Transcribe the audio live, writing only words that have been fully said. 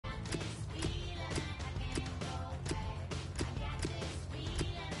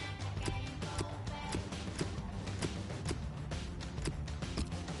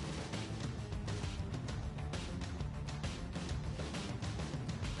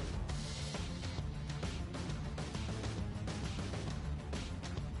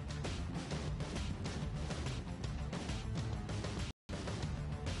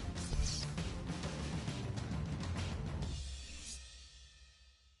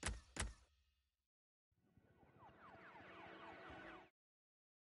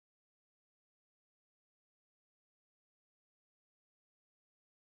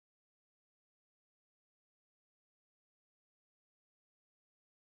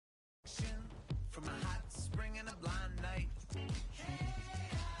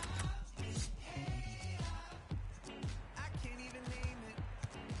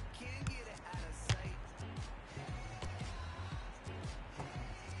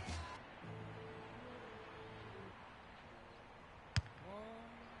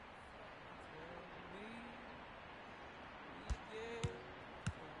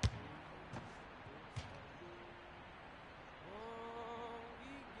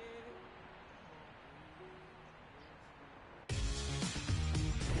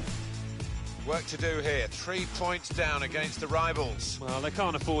Work to do here. 3 points down against the rivals. Well, they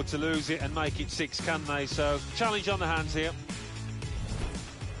can't afford to lose it and make it 6, can they? So, challenge on the hands here.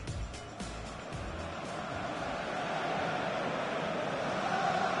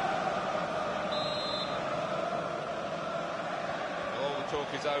 All the talk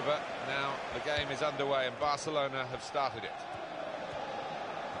is over. Now the game is underway and Barcelona have started it.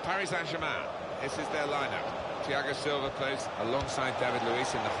 Paris Saint-Germain, this is their lineup. Thiago Silva plays alongside David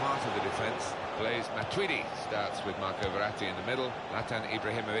Luiz in the heart of the defence. Blaise Matuidi starts with Marco Verratti in the middle. Zlatan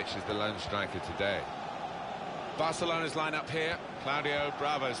Ibrahimovic is the lone striker today. Barcelona's lineup here. Claudio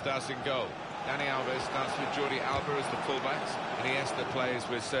Bravo starts in goal. Dani Alves starts with Jordi Alba as the fullbacks. Iniesta plays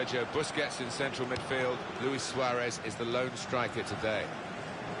with Sergio Busquets in central midfield. Luis Suarez is the lone striker today.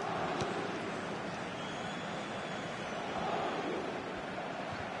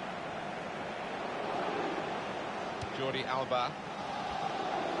 Jordi Alba.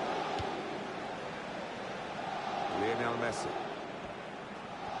 Lionel Messi.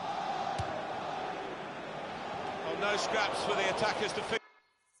 Oh, no scraps for the attackers to finish.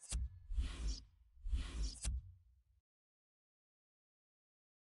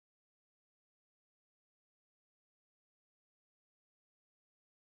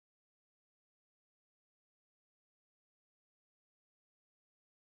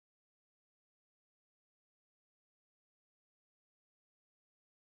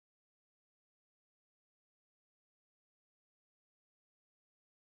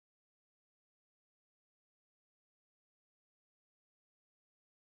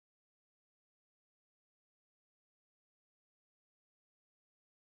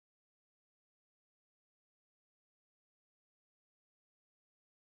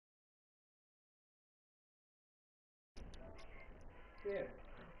 Yeah.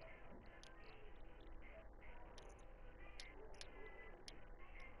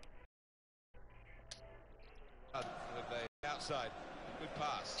 The outside, good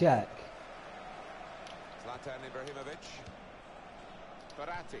pass. Jack. Zlatan Ibrahimovic.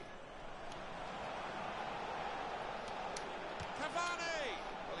 Verratti. Cavani!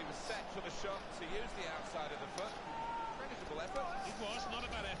 Well, he was set for the shot to use the outside of the foot. Creditable effort. It was not a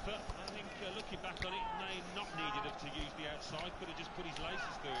bad effort. I think looking back on it, may not needed him to use the outside. Could have just put his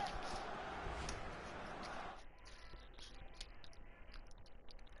laces through it.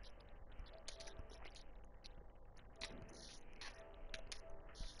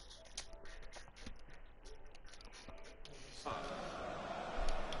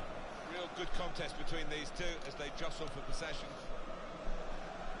 Real good contest between these two as they jostle for possession.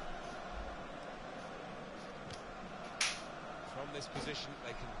 From this position,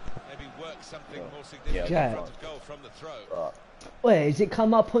 they can maybe work something more significant in front of goal from the throw. Wait, has it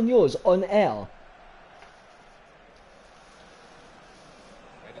come up on yours on air?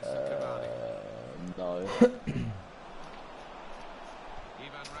 No.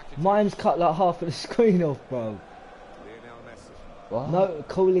 Mine's cut like half of the screen off, bro. What? No,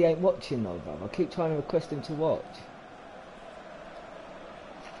 Cooley ain't watching though, bro. I keep trying to request him to watch.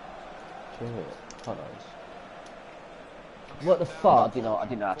 Sure. Can't know. What the No, fuck? I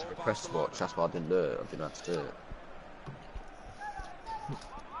didn't know how to request watch, that's why I didn't do it. I didn't know how to do it.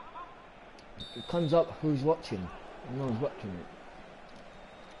 It comes up who's watching. No one's watching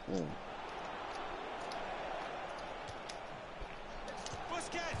it. Mm.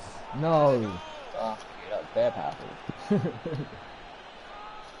 No. Ah, yeah, that's bare powerful. A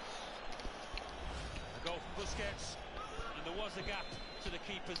goal for Busquets, and there was a gap to the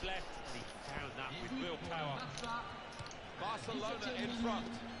keeper's left, and he found that with real power. Barcelona in front.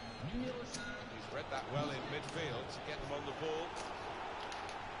 He's read that well in midfield to get them on the ball.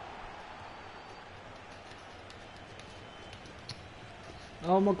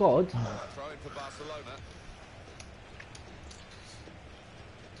 Oh my god. Throw in for Barcelona.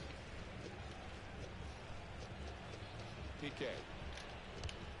 Piqué.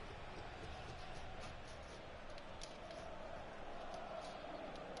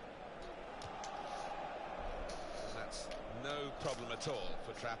 And that's no problem at all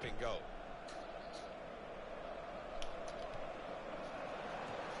for trapping goal.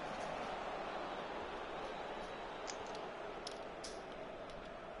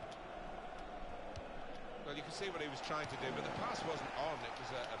 Well, you can see what he was trying to do, but the pass wasn't on. It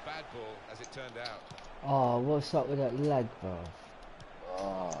was a bad ball, as it turned out. Oh, what's up with that leg, bro?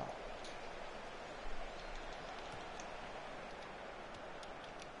 Oh.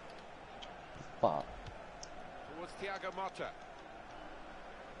 Fuck. Towards Thiago Motta.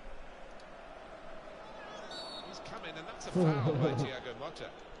 He's coming, and that's a foul by Thiago Motta.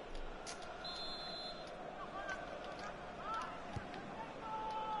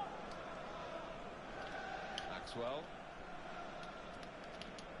 works well.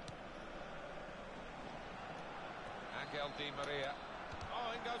 Angel Di Maria.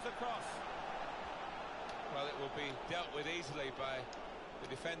 Oh, it goes across. Well, it will be dealt with easily by the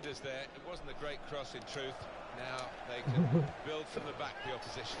defenders there. It wasn't a great cross in truth. Now they can build from the back, the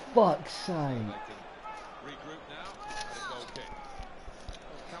opposition. Fuck's sake. They can regroup now and a goal kick.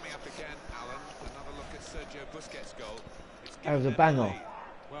 Coming up again, Alan. Another look at Sergio Busquets' goal. That was a banger.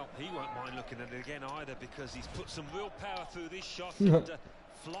 Well, he won't mind looking at it again either, because he's put some real power through this shot and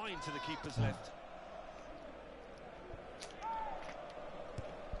flying to the keeper's left.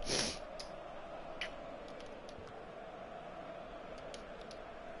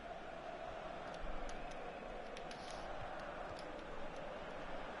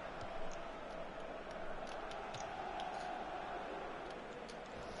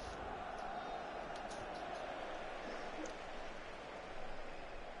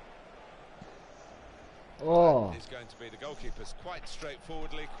 Oh. Is going to be the goalkeeper's, quite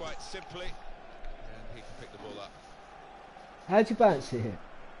straightforwardly, quite simply, and he can pick the ball up. How'd you bounce it?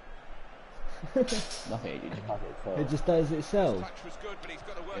 Nothing, you just have it first. It just does it itself. His touch was good, but he's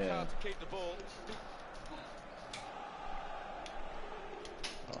got to work hard to keep the ball.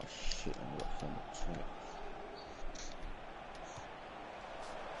 Oh shit, I've got so much shit.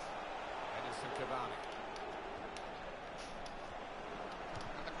 Edinson Cavani.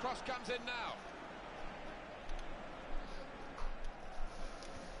 And the cross comes in now.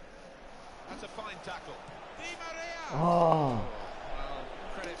 That's a fine tackle. Di Maria! Oh. Well,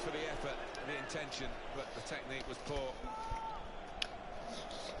 credit for the effort, the intention, but the technique was poor.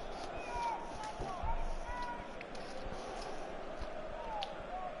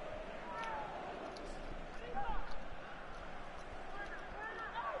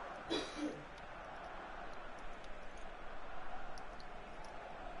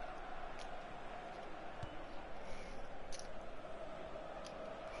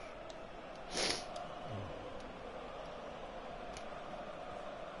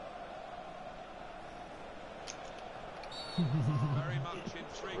 Very much in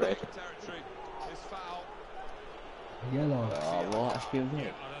three-game territory. This foul. Yellow. Oh, what? That's good, isn't I it?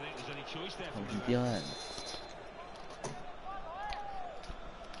 don't think there's any choice there I'm for him. behind.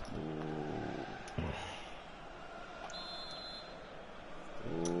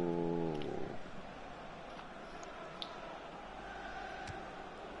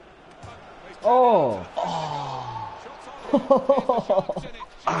 Oh.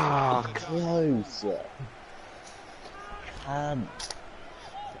 Ah, close.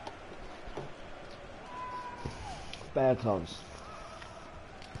 Bare close.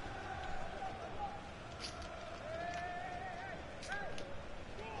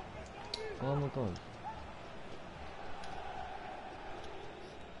 Oh my god.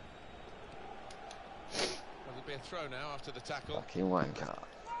 It'll be a throw now after the tackle. Fucking wanker.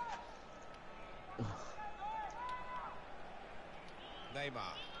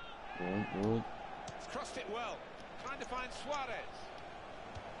 Neymar. Good. He's crossed it well. Trying to find Suarez.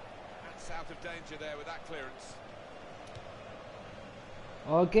 That's out of danger there with that clearance.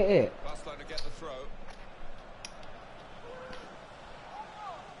 I'll get it. Barcelona get the throw.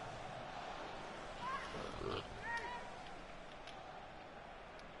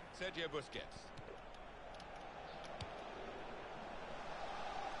 Sergio Busquets.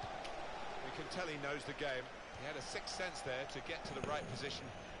 We can tell he knows the game. He had a sixth sense there to get to the right position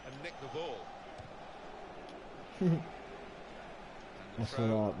and nick the ball. That's Throw,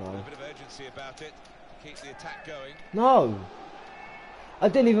 alright, bro. a bit of urgency about it. Keep the attack going. No! I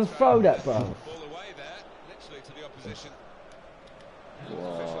didn't even throw that, bro. Ball away there, literally to the opposition. The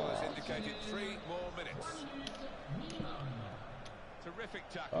official has indicated 3 more minutes. Terrific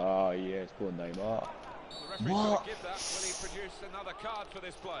tackle. Oh, yeah, it's called Neymar. The referee's going to give that. Will he produce another card for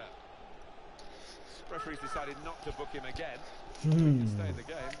this player? Referee's decided not to book him again. He can stay in the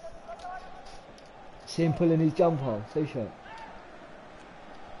game. See him pulling his jumper, t-shirt.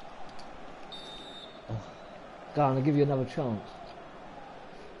 Go on, I'll give you another chance.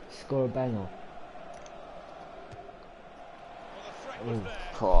 Score a banger. Well, the threat was there.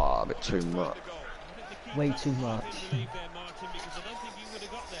 Oh, a bit too much. Way too much. Relief there, Martin, because I don't think you would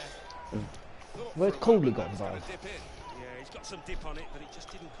have got there. Where's Cooley gone, bro? Yeah, he's got some dip on it, but it just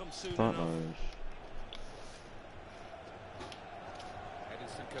didn't come soon Fuck enough. knows.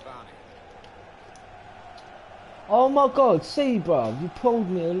 Edinson Cavani. Oh my god, see, bro, you pulled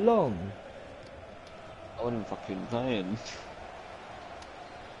me along. I wasn't fucking playing.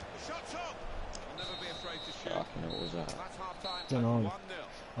 Shots up. I'll never be afraid to shoot. Fucking hell, what was that? That's half time. Dunno. 1-0.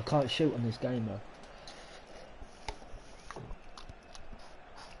 I can't shoot on this game, bro.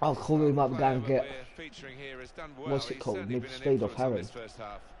 I'll call him up and go and get featuring here, has done well. What's it He's called? certainly been an Mid-speed of influence on Harry. this first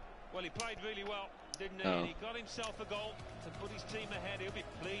half. Well, he played really well, didn't he? Oh. And he got himself a goal to put his team ahead. He'll be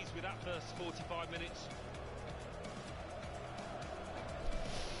pleased with that first 45 minutes.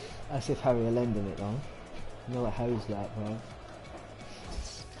 As if Harry are lending it though. You know what Harry's like, bro.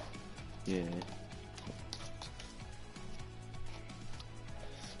 Yeah.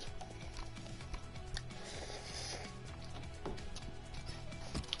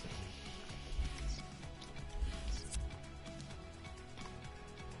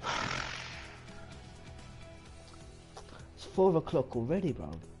 It's 4 o'clock already, bro.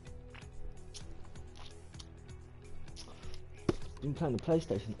 Been playing the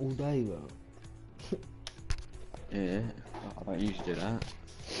PlayStation all day, bro. Yeah. I don't usually do that.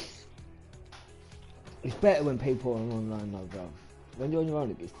 It's better when people are online though, bro. When you're on your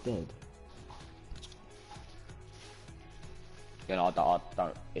own, it gets dead. You know, I don't.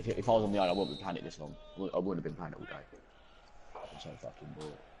 If I was on my own, I wouldn't be playing it this long. I wouldn't have been playing it all day. I'm so fucking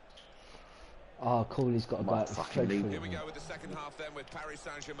bored. Oh, Cooley's got to go Might out with fucking leave. Here we go with the second half then with Paris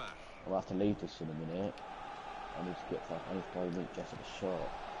Saint-Germain. I'll have to leave this in a minute. I need to get I need to go meet Jess at the shop.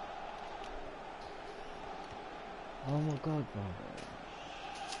 Oh my god, bro.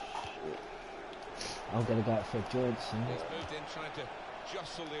 I'm gonna go out for a joint soon. He's moved in trying to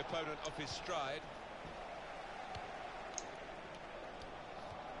jostle the opponent off his stride.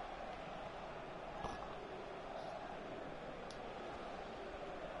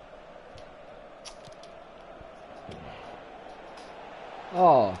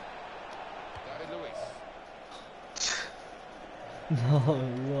 Oh. David Luiz. No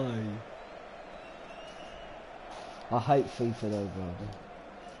way. I hate FIFA though, bro.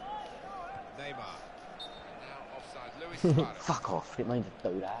 Neymar. And now offside. Luis Suarez. Fuck off! Didn't mean to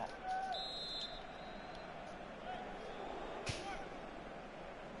do that.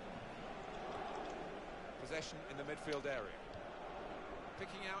 Possession in the midfield area.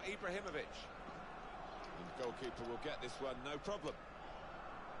 Picking out Ibrahimovic. And the goalkeeper will get this one, no problem.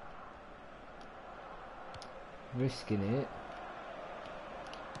 Risking it.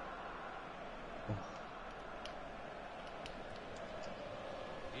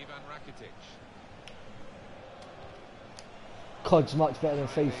 Ivan Rakitic. COD's much better than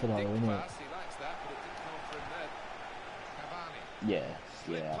FIFA though, Dick isn't it? pass, he likes that, but it didn't come for him then. Cavani. Yeah.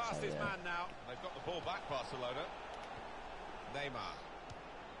 Slid Yeah. past I'd say, his yeah. man now. They've got the ball back, Barcelona. Neymar.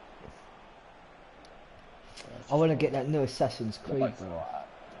 I want to get that new Assassin's Creed, Both bro. alright.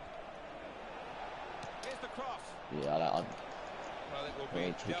 Here's the cross. Yeah, I'm Well, it will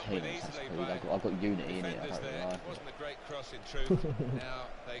very be too dealt keen with on easily Assassin's by Creed. I've got Unity in it. I defenders don't really there. like It it. wasn't a great cross in truth. Now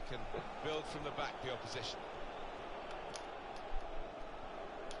they can build from the back, the opposition.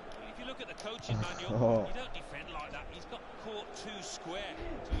 If you look at the coaching manual, you don't defend like that. He's got caught too square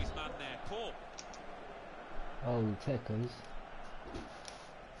to his man there. Paul. Oh, Techers.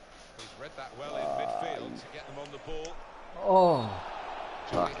 He's read that well in midfield to get them on the ball. Oh.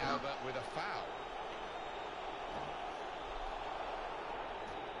 Johnny Albert with a foul.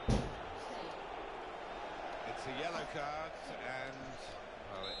 It's a yellow card, and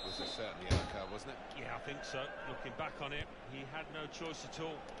well, it was a certain yellow card, wasn't it? Yeah, I think so. Looking back on it, he had no choice at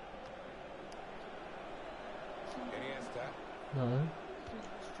all. Iniesta No.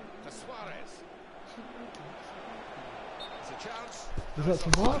 to Suarez. It's a chance. Was that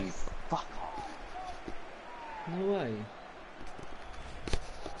from what? Fuck off. No way.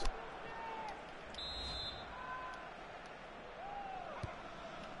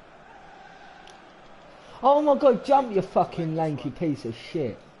 Oh my god, jump you fucking lanky piece of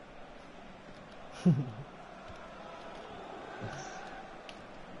shit. Go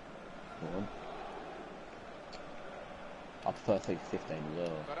on. I prefer 15 as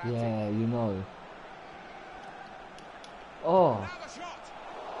well. Verratti. Yeah, you know. Oh. Now the shot.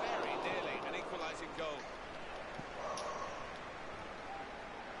 Very nearly an equalising goal.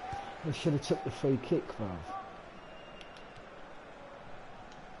 We should have took the free kick, bro.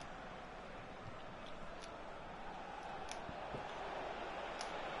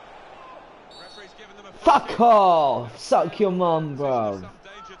 Referee's given them a free Fuck kick. off! Suck your mum, Position of bro. some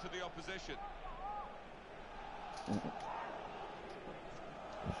danger to the opposition.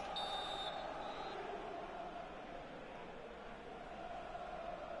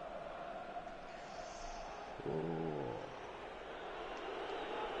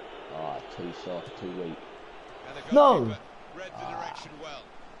 Too soft, too weak. And the No. goalkeeper read the direction well.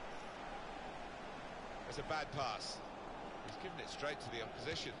 It's a bad pass. He's given it straight to the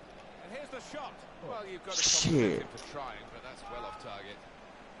opposition. And here's the shot. Well, you've got to compliment him for trying, but that's well off target.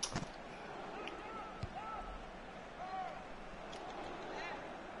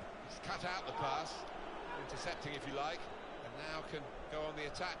 He's cut out the pass. Intercepting, if you like, and now can go on the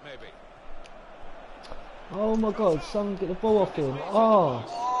attack, maybe. Oh my God! Someone get the ball off him.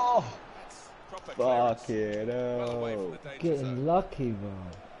 Oh, That's proper Fuck clearance. it Well away from up. the danger getting zone. lucky, bro.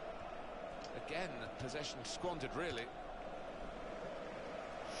 Again, possession squandered, really.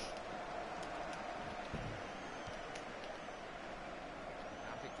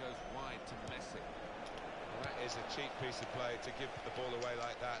 Now it goes wide to Messi. Well, that is a cheap piece of play to give the ball away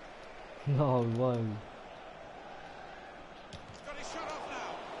like that. No way. He's got his shot off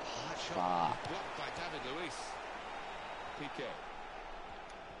now. That shot Fuck. blocked by David Luiz. PK.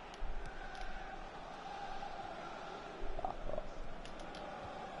 Fuck off.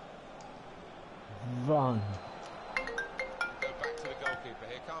 Run. Go back to the goalkeeper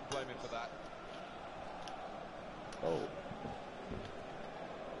here. Can't blame him for that. Oh.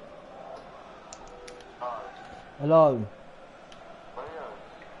 Hello.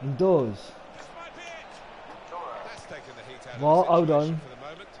 Indoors. This might be it. That's taken the heat out What? of the Hold situation on. for the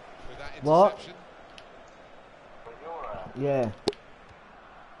moment with that What? interception. Yeah.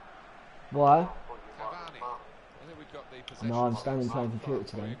 Why? Cavani. I think we've got the possession. No, I'm standing playing Far computer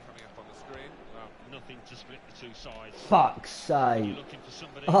for you today. coming up on the screen. Well, nothing to split the two sides. Fuck's You're sake. looking for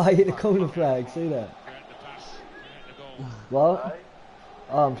somebody. Oh, I hit the corner flag. See that? Create the pass, create the goal. What?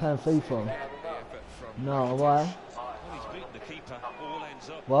 Oh, I'm playing FIFA. The effort from No, why? Well, he's beaten the keeper. All ends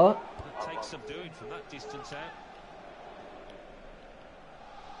up. What? That takes some doing from that distance out.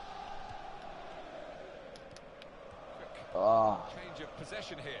 Ah. change of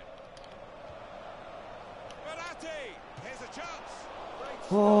possession here. Verratti. Here's a chance. Great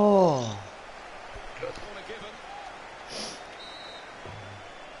stop. Oh. Corner given.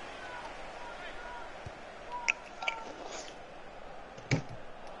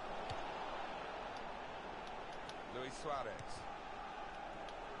 Luis Suarez.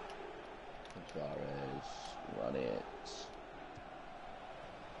 Suarez, run it.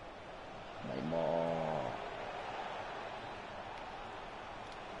 Neymar.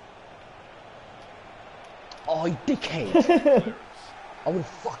 Oh, you dickhead! I would have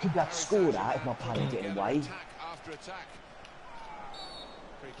fucking been able to score that if my pad didn't get in the way. Attack after attack.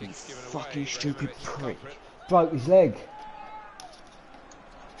 Free You kick's given away. fucking stupid Ibrahimovic, the prick. culprit. Broke his leg.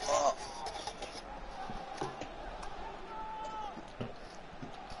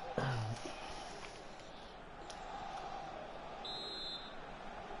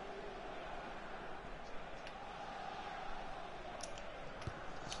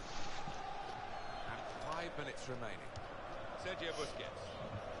 And 5 minutes remaining. Sergio Busquets.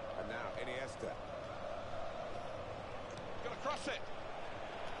 And now Iniesta. Gonna cross it.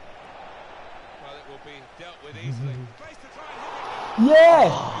 Well, it will be dealt with easily. Place to try and hit it. Yeah!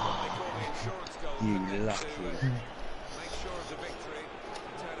 What they call the insurance goal. You couldn't it, lucky. to, make sure of the victory.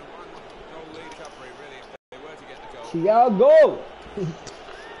 Turn a 1-goal lead recovery, really, if they were to get the goal. Thiago!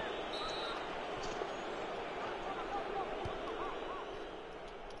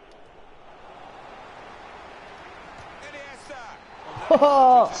 Iniesta.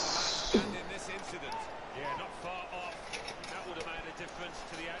 Oh. And in this incident, Yeah, not far off. That would have made a difference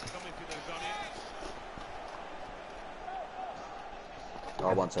to the outcome if it had gone in.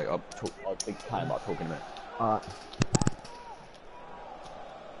 Oh, one sec, I'll be playing about talking a minute. Alright.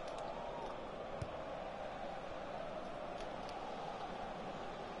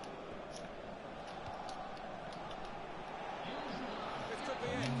 this could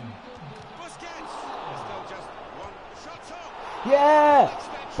be it. Busquets. There's still just one shot on. Yeah!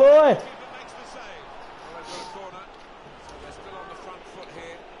 Extension. Boy! Keeper makes the save. Well, they've got a corner, so they're still on the front foot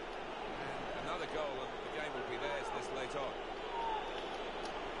here. And another goal, and the game will be theirs this late on.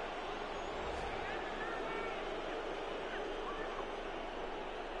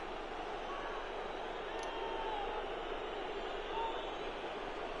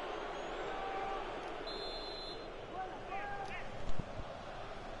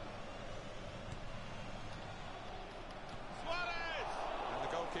 Suarez! And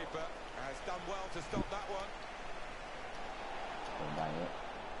the goalkeeper has done well to stop that one. Don't bang it.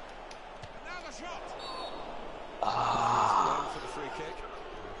 And now the shot! Ah. For the free kick.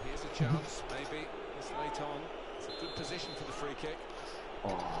 Here's a chance, maybe, this late on. It's a good position for the free kick.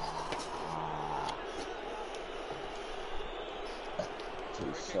 Oh. Too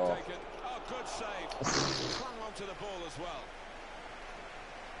Free kick soft. taken. Oh, good save. Clung onto the ball as well.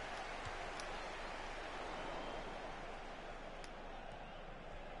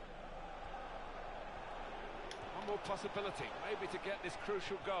 One more possibility, maybe to get this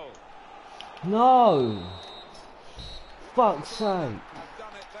crucial goal. No! Fuck's sake. They've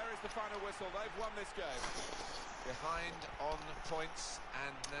done it. There is the final whistle. They've won this game. behind on points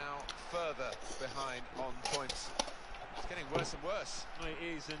and now further behind on points. It's getting worse and worse. It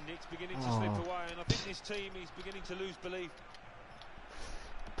is, and it's beginning to slip away, and I think this team is beginning to lose belief.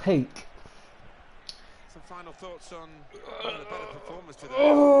 Peak. Some final thoughts on one of the better performers today.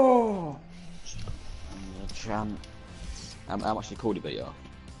 Oh! Champ. How much did Cordy beat you?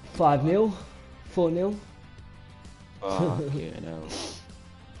 5-0, 4-0. Oh, yeah, no.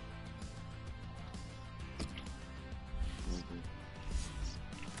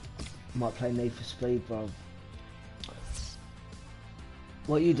 Might play Need for Speed, bro.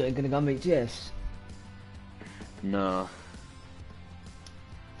 What are you doing? Gonna go meet Jess? No.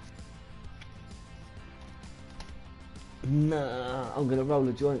 Nah, I'm gonna roll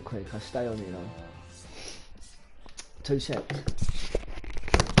a joint quick. I stay on it though. 2 secs.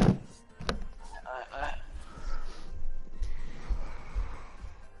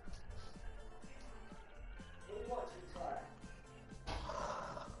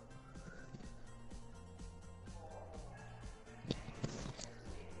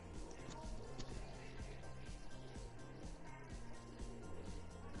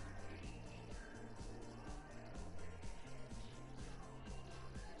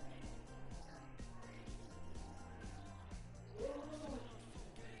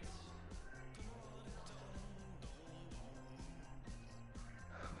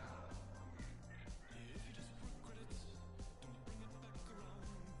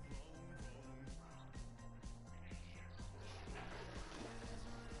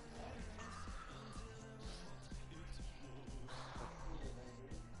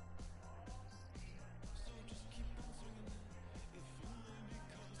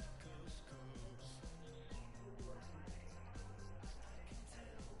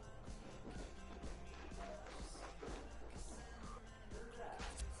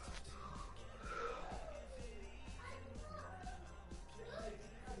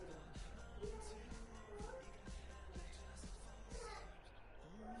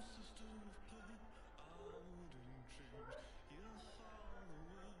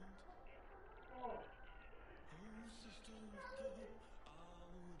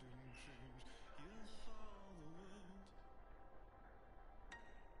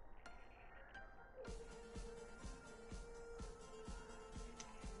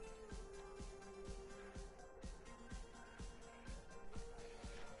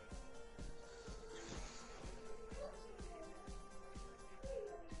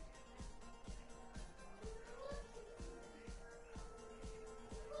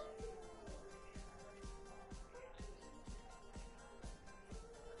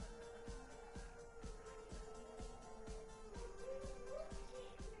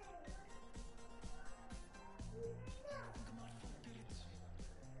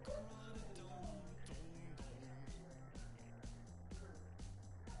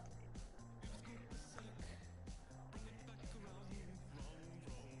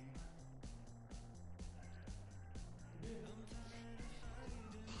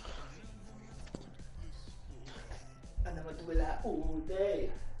 And I'm gonna do that all day.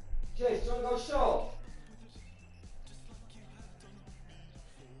 Jess, do you wanna go shop?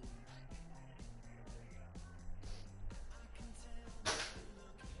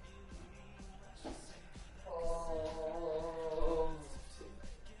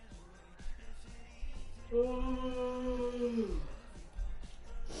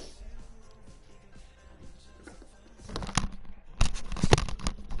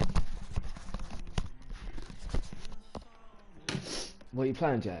 What are you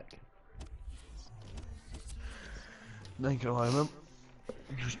playing, Jack? Thank you, I'm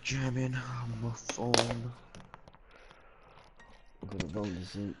just jamming on my phone. I'm gonna roll the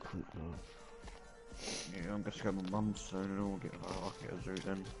Zoot quick, bro. Yeah, I'm just going to my mum's soon and I'll get a Zoot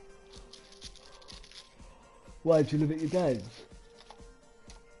then. Why, do you live at your dad's?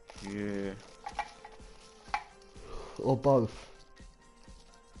 Yeah. Or both?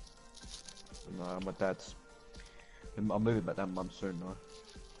 No, my dad's. I'm moving back down mum soon though.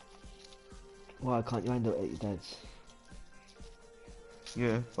 Why can't you end up at your dad's?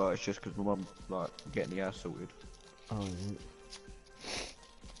 Yeah, but it's just because my mum's like getting the house sorted. Oh, is it?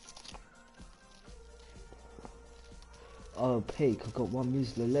 Oh, Peak, I've got 1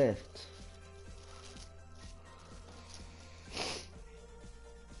 Muesli left.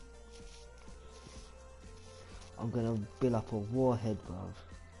 I'm gonna build up a warhead, bruv.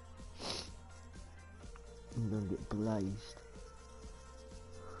 I'm gonna get blazed.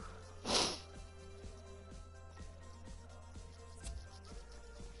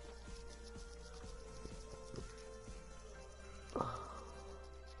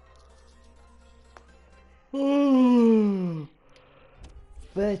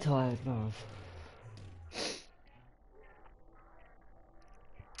 very tired, bruv.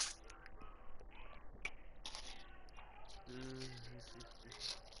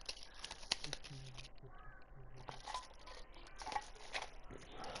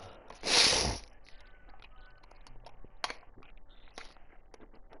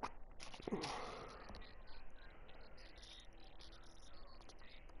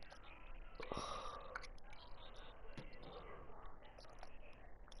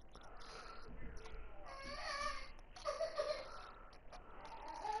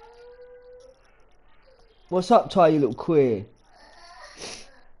 What's up, Ty, you little queer?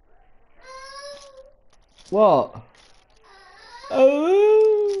 What?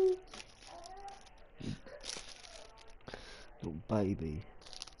 Oh, little baby.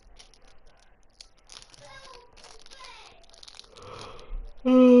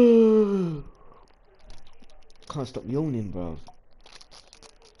 Can't stop yawning, bro.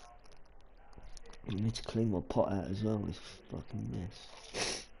 I need to clean my pot out as well. It's a fucking mess.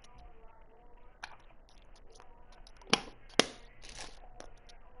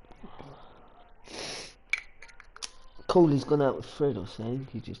 Cooley's gone out with Fred, I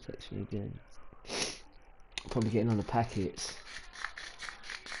think. He just texted me again. Probably getting on the packets.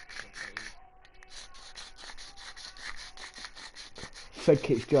 Fred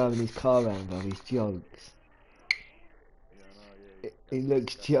keeps driving his car around, bro. He's jokes. He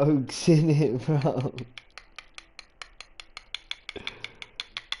looks jokes in it, bro.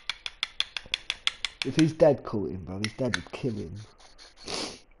 If his dad caught him, bro, his dad would kill him.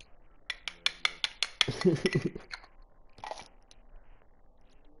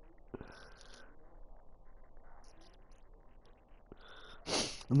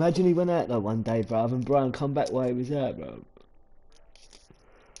 Imagine he went out there one day, bro, and Brian come back while he was out, bro.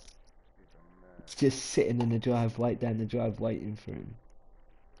 Just sitting in the drive, down the drive, waiting for him.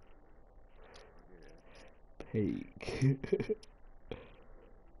 Peak.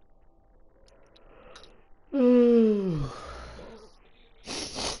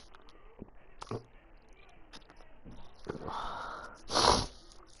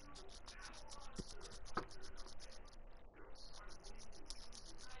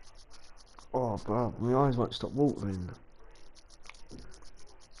 Oh, bro, my eyes won't stop watering.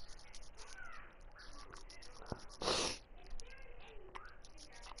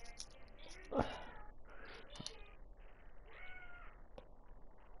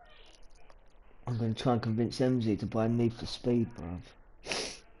 I'm going to try and convince MZ to buy Need for Speed, bruv.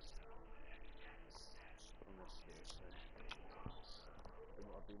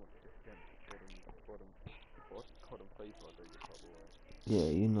 Yeah,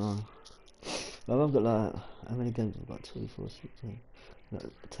 you know. Well, I've got like, how many games have I got? 2, 4, 6, 10. Like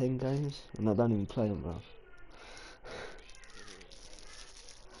 10 games? And I don't even play them, bruv.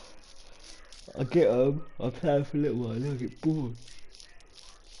 I get them, I play them for a little while, and then I get bored.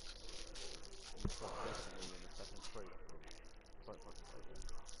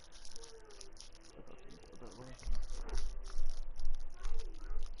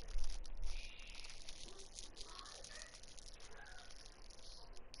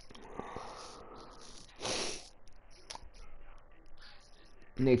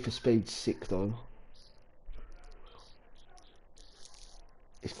 Need for Speed's sick though.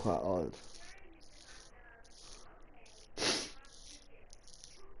 It's quite hard.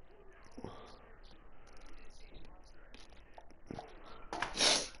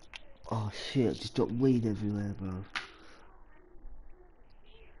 Oh shit, I just dropped weed everywhere, bro.